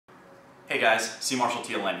Hey guys,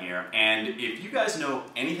 CMarshallTLN here, and if you guys know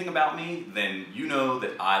anything about me, then you know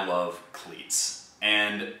that I love cleats.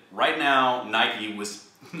 And right now, Nike was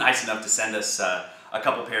nice enough to send us a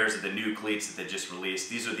couple pairs of the new cleats that they just released.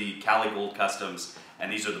 These are the Cali Gold Customs,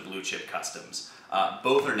 and these are the Blue Chip Customs.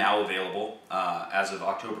 Both are now available as of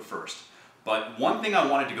October 1st. But one thing I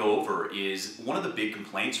wanted to go over is one of the big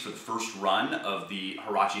complaints for the first run of the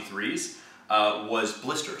Huarache 3s was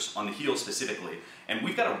blisters on the heel specifically. And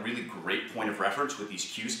we've got a really great point of reference with these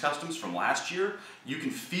Q's Customs from last year. You can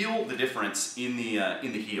feel the difference in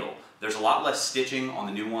the heel. There's a lot less stitching on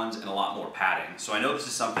the new ones and a lot more padding. So I know this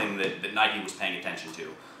is something that Nike was paying attention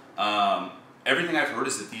to. Everything I've heard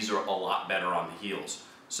is that these are a lot better on the heels.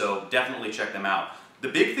 So definitely check them out. The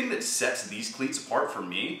big thing that sets these cleats apart for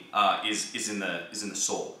me is in the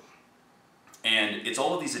sole. And it's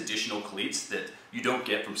all of these additional cleats that you don't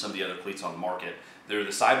get from some of the other cleats on the market. They're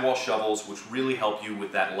the sidewall shovels, which really help you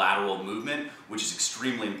with that lateral movement, which is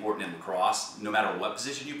extremely important in lacrosse, no matter what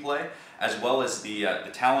position you play, as well as the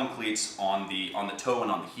talon cleats on the toe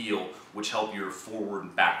and on the heel, which help your forward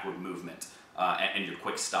and backward movement and your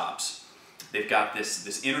quick stops. They've got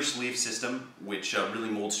this inner sleeve system, which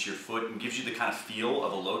really molds to your foot and gives you the kind of feel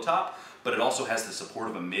of a low top, but it also has the support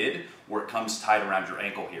of a mid, where it comes tied around your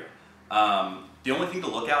ankle here. The only thing to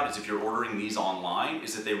look out is if you're ordering these online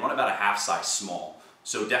is that they run about a half size small.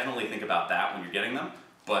 So definitely think about that when you're getting them.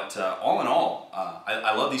 But all in all,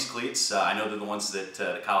 I love these cleats. I know they're the ones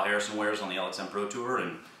that Kyle Harrison wears on the LXM Pro Tour,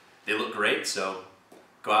 and they look great. So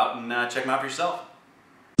go out and check them out for yourself.